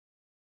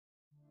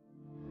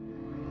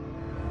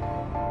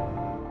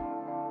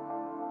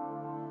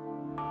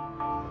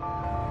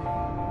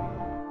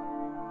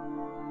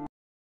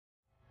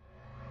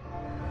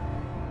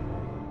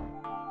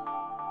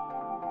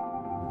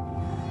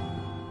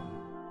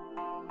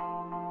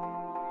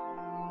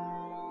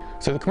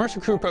So the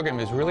Commercial Crew Program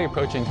is really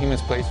approaching human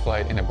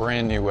spaceflight in a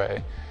brand new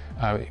way.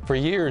 For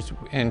years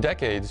and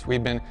decades,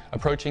 we've been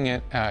approaching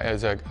it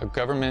as a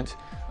government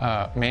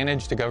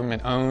managed,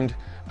 government-owned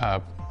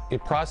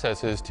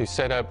processes to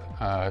set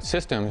up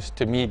systems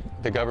to meet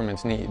the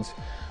government's needs.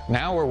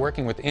 Now we're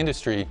working with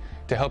industry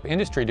to help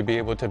industry to be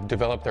able to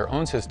develop their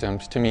own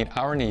systems to meet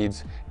our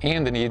needs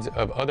and the needs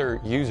of other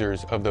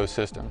users of those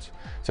systems.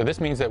 So this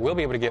means that we'll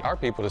be able to get our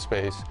people to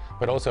space,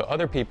 but also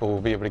other people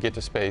will be able to get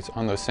to space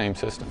on those same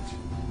systems.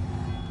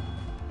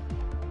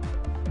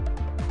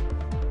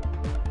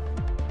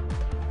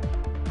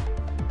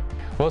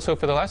 Well, so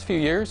for the last few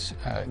years,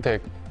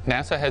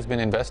 NASA has been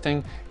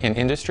investing in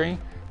industry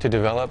to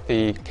develop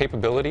the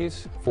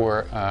capabilities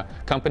for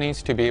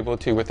companies to be able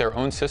to, with their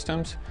own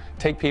systems,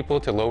 take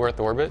people to low Earth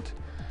orbit.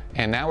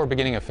 And now we're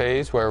beginning a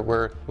phase where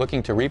we're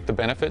looking to reap the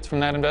benefits from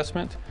that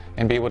investment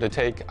and be able to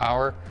take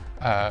our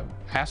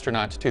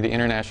astronauts to the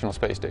International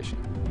Space Station.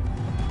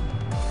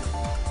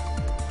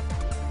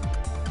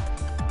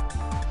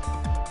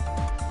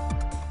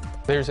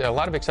 There's a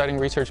lot of exciting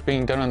research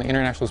being done on the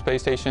International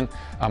Space Station.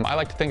 I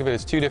like to think of it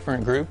as two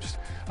different groups.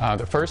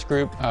 The first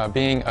group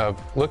being of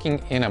looking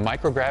in a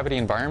microgravity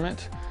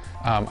environment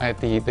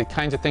at the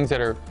kinds of things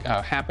that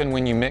happen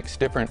when you mix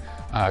different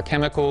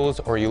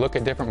chemicals, or you look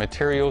at different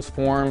materials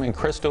form in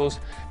crystals,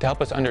 to help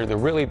us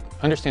really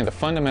understand the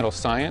fundamental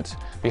science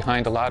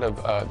behind a lot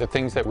of the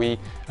things that we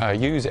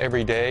use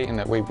every day and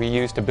that we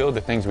use to build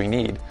the things we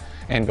need.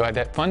 And by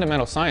that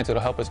fundamental science,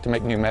 it'll help us to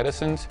make new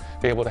medicines,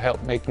 be able to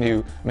help make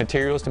new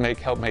materials, to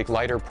help make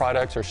lighter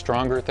products or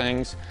stronger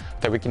things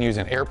that we can use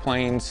in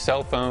airplanes,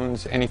 cell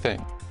phones,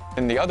 anything.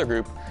 And the other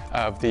group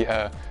of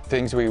the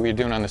things we're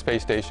doing on the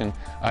space station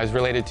is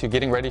related to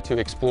getting ready to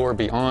explore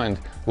beyond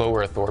low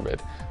Earth orbit.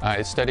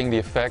 It's studying the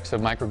effects of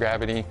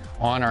microgravity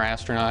on our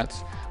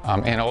astronauts,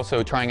 and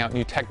also trying out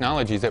new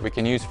technologies that we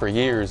can use for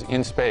years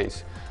in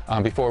space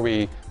before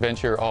we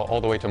venture all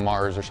the way to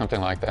Mars or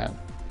something like that.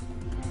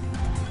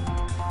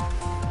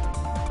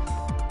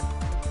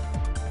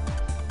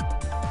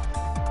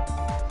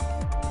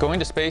 Going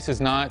to space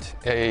is not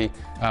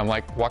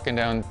like walking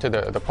down to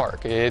the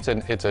park. It's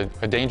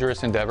a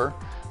dangerous endeavor,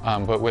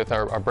 but with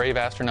our brave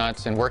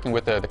astronauts and working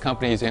with the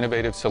company's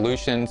innovative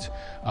solutions,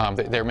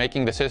 they're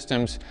making the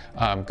systems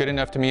good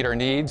enough to meet our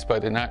needs,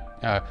 but they're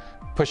not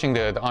pushing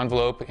the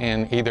envelope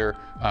in either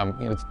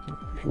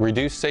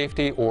reduced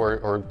safety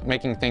or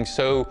making things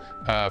so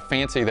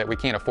fancy that we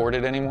can't afford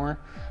it anymore.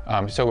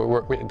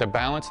 So the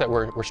balance that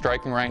we're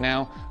striking right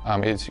now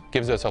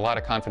gives us a lot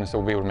of confidence that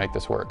we'll be able to make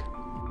this work.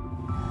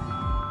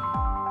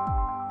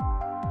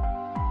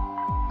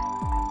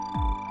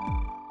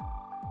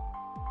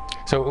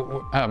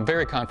 So I'm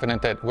very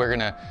confident that we're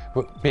going to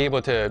be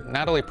able to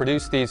not only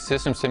produce these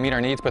systems to meet our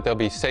needs, but they'll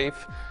be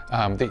safe.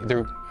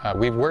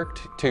 We've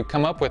worked to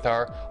come up with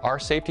our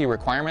safety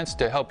requirements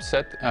to help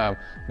set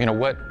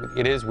what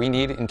it is we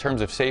need in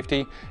terms of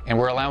safety, and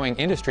we're allowing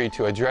industry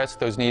to address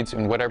those needs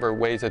in whatever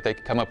ways that they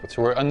can come up with.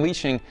 So we're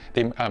unleashing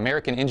the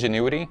American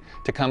ingenuity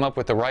to come up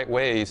with the right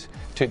ways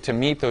to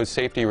meet those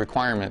safety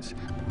requirements.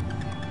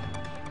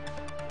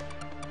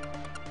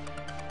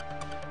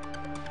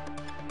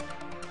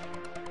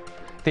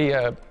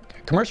 The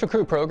Commercial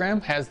Crew Program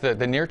has the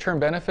near-term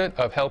benefit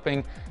of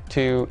helping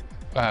to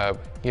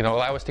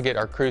allow us to get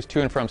our crews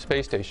to and from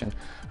space station,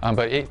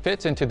 but it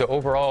fits into the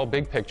overall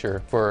big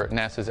picture for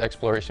NASA's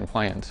exploration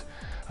plans.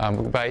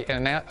 By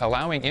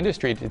allowing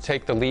industry to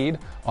take the lead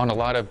on a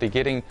lot of the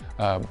getting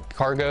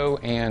cargo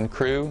and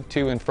crew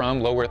to and from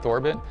low Earth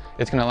orbit,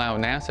 it's going to allow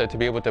NASA to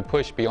be able to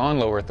push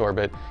beyond low Earth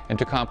orbit and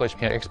to accomplish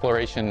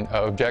exploration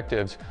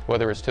objectives,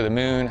 whether it's to the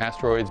Moon,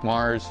 asteroids,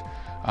 Mars,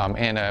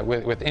 and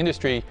with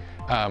industry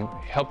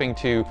helping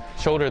to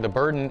shoulder the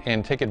burden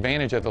and take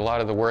advantage of a lot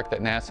of the work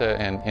that NASA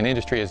and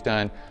industry has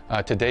done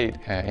to date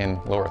in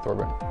low Earth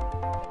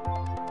orbit.